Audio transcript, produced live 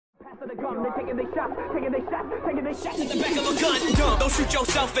They're taking their shots at the back of a gun. Dumb. Don't shoot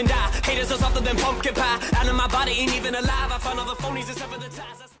yourself and die. Haters are softer than pumpkin pie. Out of my body, ain't even alive. I found all the phonies except for the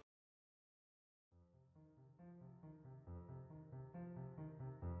ties.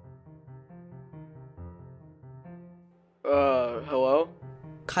 Hello?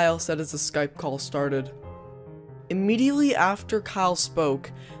 Kyle said as the Skype call started. Immediately after Kyle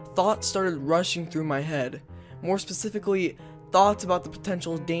spoke, thoughts started rushing through my head. More specifically, thoughts about the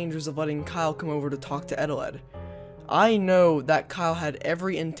potential dangers of letting Kyle come over to talk to Eteled. I know that Kyle had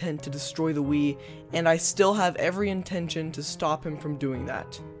every intent to destroy the Wii, and I still have every intention to stop him from doing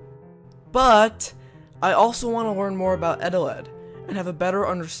that. But I also want to learn more about Eteled and have a better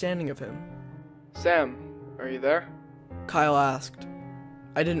understanding of him. Sam, are you there? Kyle asked.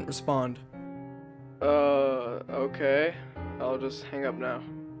 I didn't respond. Okay. I'll just hang up now.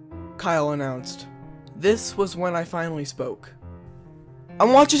 Kyle announced. This was when I finally spoke. I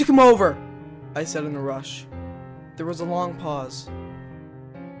want you to come over, I said in a rush. There was a long pause.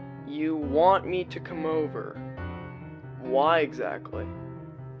 You want me to come over? Why exactly?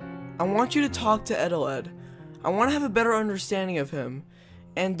 I want you to talk to Eteled. I want to have a better understanding of him,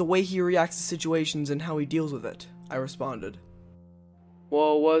 and the way he reacts to situations and how he deals with it, I responded.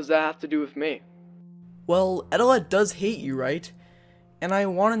 Well, what does that have to do with me? Well, Eteled does hate you, right? And I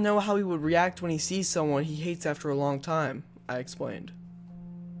want to know how he would react when he sees someone he hates after a long time, I explained.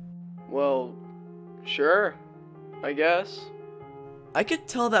 Well, sure, I guess. I could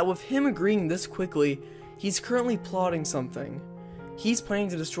tell that with him agreeing this quickly, he's currently plotting something. He's planning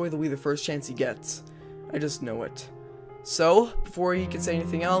to destroy the Wii the first chance he gets. I just know it. So, before he could say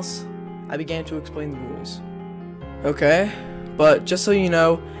anything else, I began to explain the rules. Okay, but just so you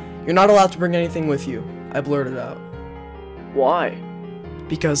know, you're not allowed to bring anything with you, I blurted out. Why?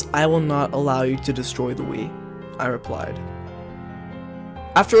 Because I will not allow you to destroy the Wii, I replied.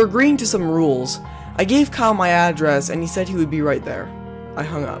 After agreeing to some rules, I gave Kyle my address and he said he would be right there. I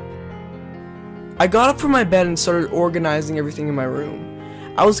hung up. I got up from my bed and started organizing everything in my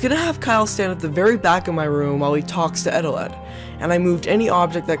room. I was gonna have Kyle stand at the very back of my room while he talks to Eteled, and I moved any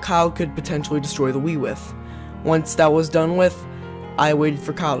object that Kyle could potentially destroy the Wii with. Once that was done with, I waited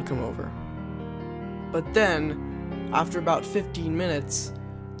for Kyle to come over. But then, after about 15 minutes,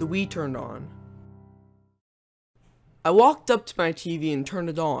 the Wii turned on. I walked up to my TV and turned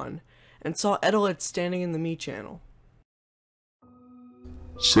it on, and saw Eteled standing in the Me channel.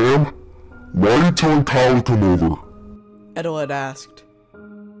 Sam, why are you telling Kyle to come over? Eteled asked.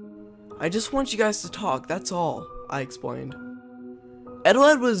 I just want you guys to talk, that's all, I explained.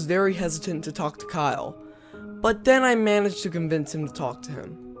 Eteled was very hesitant to talk to Kyle, but then I managed to convince him to talk to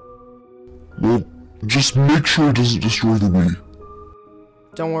him. Well, just make sure it doesn't destroy the Wii.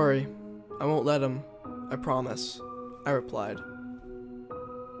 Don't worry, I won't let him, I promise, I replied.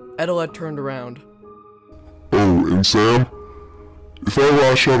 Eteled turned around. Oh, and Sam, if I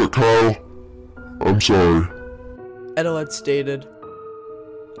lash out at Kyle, I'm sorry. Eteled stated.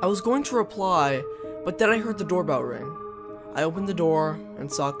 I was going to reply, but then I heard the doorbell ring. I opened the door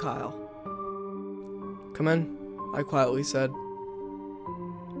and saw Kyle. Come in, I quietly said.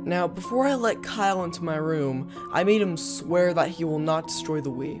 Now, before I let Kyle into my room, I made him swear that he will not destroy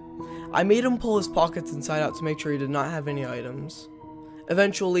the Wii. I made him pull his pockets inside out to make sure he did not have any items.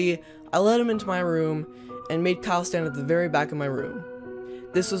 Eventually, I let him into my room and made Kyle stand at the very back of my room.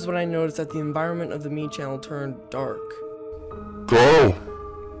 This was when I noticed that the environment of the Me channel turned dark. Kyle,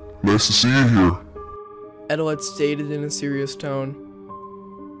 nice to see you here. Eteled stated in a serious tone.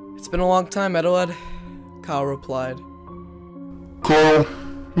 It's been a long time, Eteled, Kyle replied. Kyle,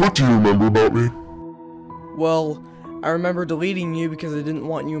 what do you remember about me? Well, I remember deleting you because I didn't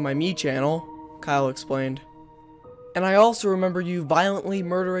want you in my Me channel, Kyle explained. And I also remember you violently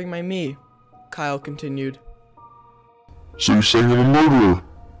murdering my Me, Kyle continued. So you're saying I'm a murderer?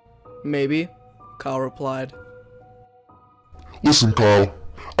 Maybe, Kyle replied. Listen, Kyle,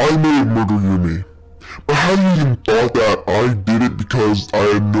 I may have murdered you and me, but have you even thought that I did it because I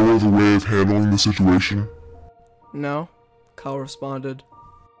had no other way of handling the situation? No, Kyle responded.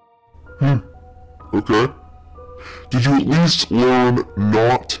 Okay. Did you at least learn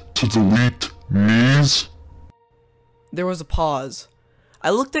not to delete me's? There was a pause.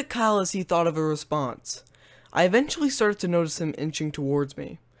 I looked at Kyle as he thought of a response. I eventually started to notice him inching towards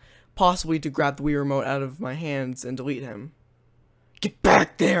me, possibly to grab the Wii remote out of my hands and delete him. Get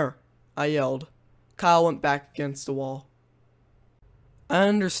back there! I yelled. Kyle went back against the wall. I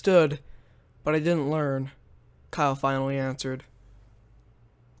understood, but I didn't learn, Kyle finally answered.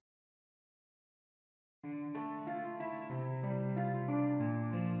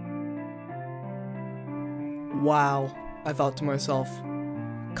 Wow, I thought to myself.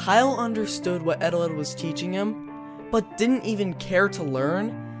 Kyle understood what Eteled was teaching him, but didn't even care to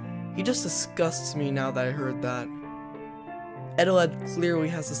learn. He just disgusts me now that I heard that. Eteled clearly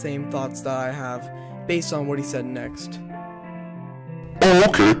has the same thoughts that I have, based on what he said next. Oh,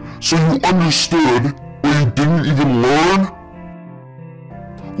 okay, so you understood, but you didn't even learn?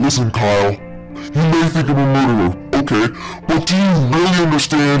 Listen, Kyle, you may think I'm a murderer, okay, but do you really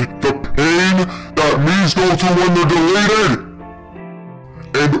understand the pain that memes go through when they're deleted?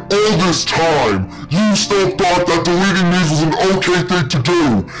 And all this time, you still thought that deleting memes was an okay thing to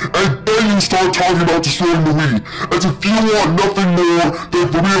do, and then you start talking about destroying the Wii, as if you want nothing more than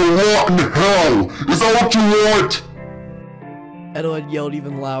for me to rot in hell. Is that what you want? Eteled yelled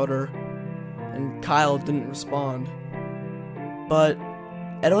even louder, and Kyle didn't respond. But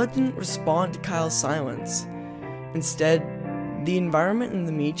Eteled didn't respond to Kyle's silence. Instead, the environment in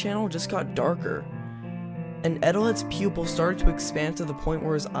the Me channel just got darker, and Eteled's pupil started to expand to the point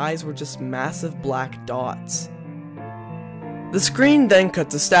where his eyes were just massive black dots. The screen then cut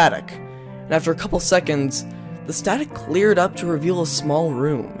to static, and after a couple seconds, the static cleared up to reveal a small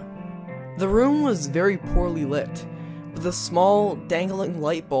room. The room was very poorly lit, with a small, dangling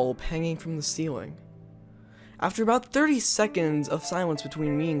light bulb hanging from the ceiling. After about 30 seconds of silence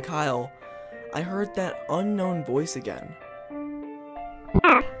between me and Kyle, I heard that unknown voice again.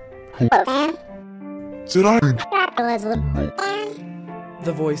 Did I?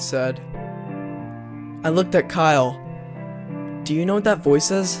 The voice said. I looked at Kyle. Do you know what that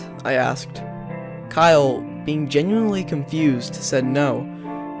voice is? I asked. Kyle, being genuinely confused, said no.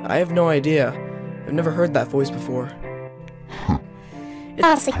 I have no idea. I've never heard that voice before.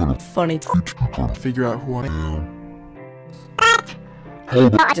 It's funny to figure out who I am.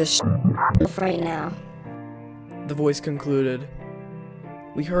 Just sh** right now. The voice concluded.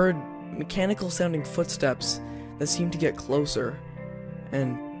 We heard mechanical sounding footsteps that seemed to get closer,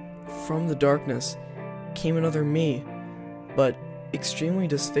 and from the darkness came another me, but extremely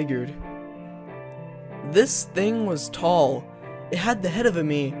disfigured. This thing was tall. It had the head of a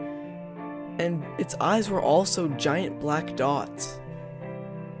me, and its eyes were also giant black dots.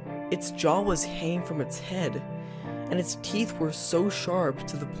 Its jaw was hanging from its head, and its teeth were so sharp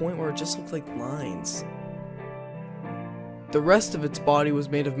to the point where it just looked like lines. The rest of its body was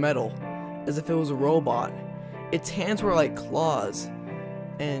made of metal, as if it was a robot. Its hands were like claws,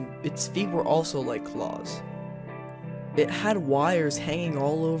 and its feet were also like claws. It had wires hanging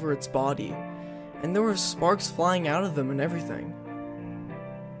all over its body, and there were sparks flying out of them and everything.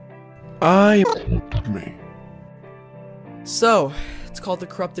 Me. So, it's called the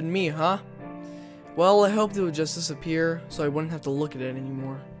Corrupted Me, huh? Well, I hoped it would just disappear, so I wouldn't have to look at it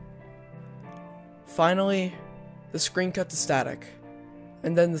anymore. Finally, the screen cut to static,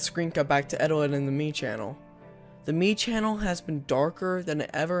 and then the screen cut back to Eteled in the Me channel. The Me channel has been darker than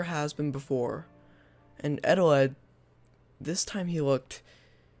it ever has been before, and Eteled, this time he looked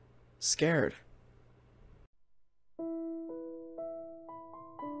scared.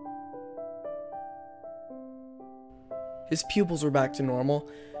 His pupils were back to normal,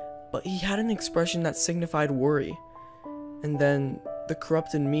 but he had an expression that signified worry. And then, the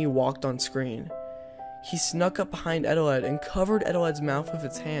Corrupted Me walked on screen. He snuck up behind Eteled and covered Eteled's mouth with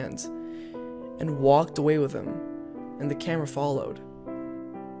its hands, and walked away with him, and the camera followed.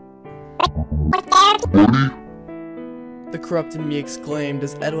 The Corrupted Me exclaimed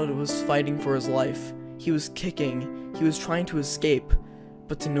as Eteled was fighting for his life. He was kicking, he was trying to escape,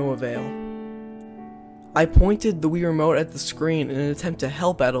 but to no avail. I pointed the Wii remote at the screen in an attempt to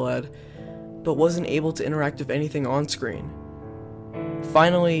help Eteled, but wasn't able to interact with anything on screen.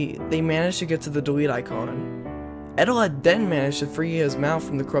 Finally, they managed to get to the delete icon. Eteled then managed to free his mouth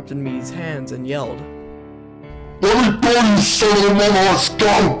from the Corrupted Me's hands and yelled, "Let me go, you son of a mama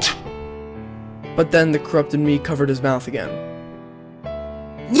scout!" But then the Corrupted Me covered his mouth again.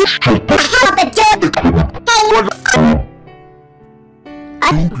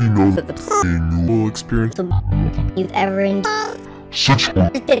 I hope you know that the pain you will experience you've ever endured.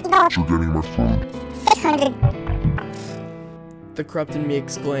 600 you're getting my phone. 600. The Corrupted Me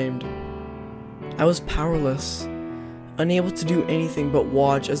exclaimed. I was powerless, unable to do anything but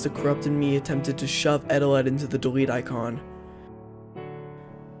watch as the Corrupted Me attempted to shove Eteled into the delete icon.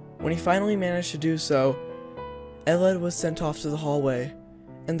 When he finally managed to do so, Eteled was sent off to the hallway,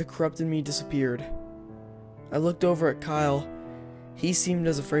 and the Corrupted Me disappeared. I looked over at Kyle. He seemed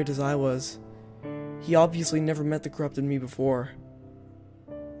as afraid as I was. He obviously never met the Corrupted Me before.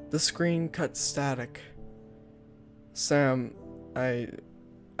 The screen cut static. Sam, I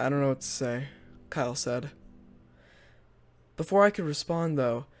don't know what to say, Kyle said. Before I could respond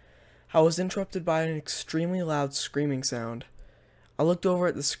though, I was interrupted by an extremely loud screaming sound. I looked over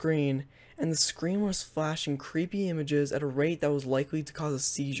at the screen, and the screen was flashing creepy images at a rate that was likely to cause a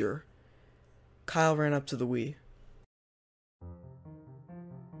seizure. Kyle ran up to the Wii.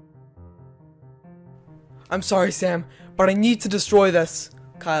 "I'm sorry, Sam, but I need to destroy this,"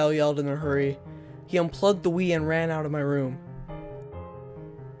 Kyle yelled in a hurry. He unplugged the Wii and ran out of my room.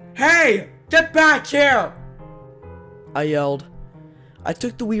 "Hey! Get back here!" I yelled. I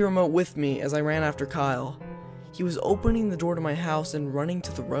took the Wii remote with me as I ran after Kyle. He was opening the door to my house and running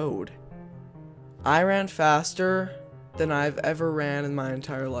to the road. I ran faster than I've ever ran in my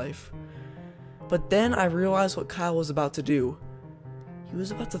entire life. But then I realized what Kyle was about to do. He was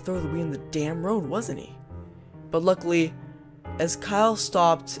about to throw the Wii in the damn road, wasn't he? But luckily, as Kyle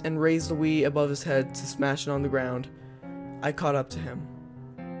stopped and raised the Wii above his head to smash it on the ground, I caught up to him.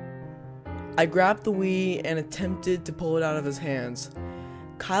 I grabbed the Wii and attempted to pull it out of his hands.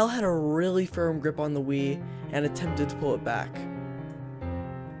 Kyle had a really firm grip on the Wii and attempted to pull it back.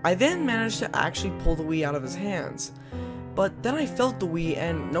 I then managed to actually pull the Wii out of his hands, but then I felt the Wii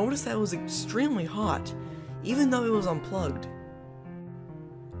and noticed that it was extremely hot, even though it was unplugged.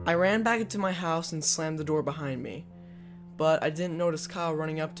 I ran back into my house and slammed the door behind me, but I didn't notice Kyle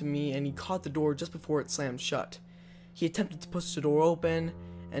running up to me, and he caught the door just before it slammed shut. He attempted to push the door open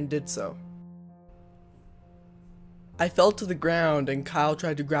and did so. I fell to the ground and Kyle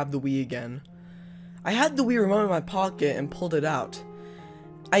tried to grab the Wii again. I had the Wii remote in my pocket and pulled it out.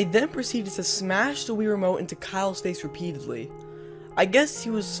 I then proceeded to smash the Wii remote into Kyle's face repeatedly. I guess he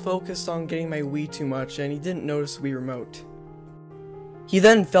was focused on getting my Wii too much and he didn't notice the Wii remote. He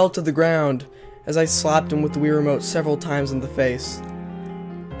then fell to the ground as I slapped him with the Wii remote several times in the face.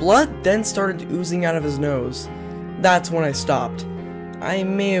 Blood then started oozing out of his nose. That's when I stopped. I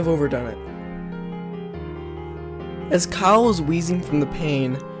may have overdone it. As Kyle was wheezing from the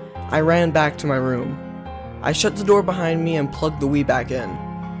pain, I ran back to my room. I shut the door behind me and plugged the Wii back in,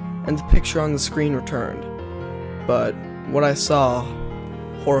 and the picture on the screen returned. But what I saw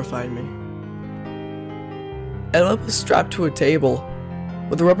horrified me. Eteled was strapped to a table,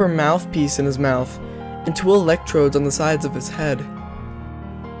 with a rubber mouthpiece in his mouth, and 2 electrodes on the sides of his head.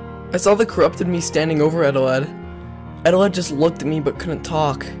 I saw the corrupted me standing over Eteled. Eteled just looked at me but couldn't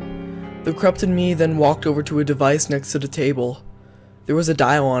talk. The corrupted me then walked over to a device next to the table. There was a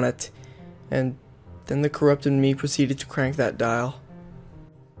dial on it, and then the corrupted me proceeded to crank that dial.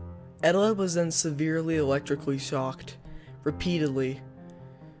 Eteled was then severely electrically shocked, repeatedly.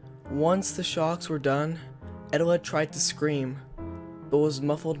 Once the shocks were done, Eteled tried to scream, but was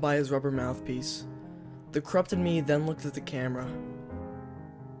muffled by his rubber mouthpiece. The corrupted me then looked at the camera.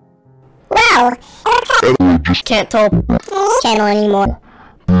 Wow! Can't tell channel anymore.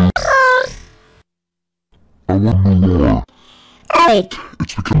 I want more. Oh wait,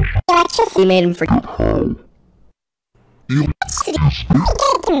 It's because electricity made him forget. how? You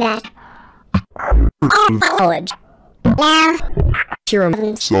Do that. Knowledge. Now,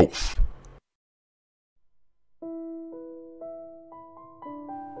 to self.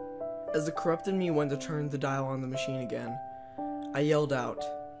 As the corrupted me went to turn the dial on the machine again, I yelled out.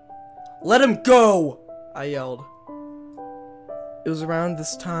 "Let him go!" I yelled. It was around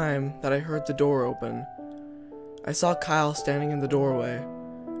this time that I heard the door open. I saw Kyle standing in the doorway,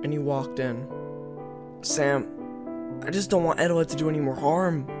 and he walked in. "Sam, I just don't want Eteled to do any more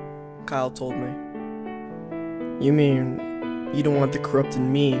harm," Kyle told me. "You mean you don't want the corrupted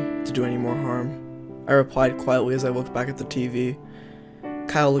me to do any more harm?" I replied quietly as I looked back at the TV.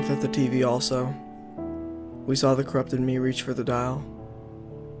 Kyle looked at the TV also. We saw the corrupted me reach for the dial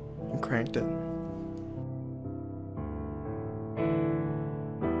and cranked it.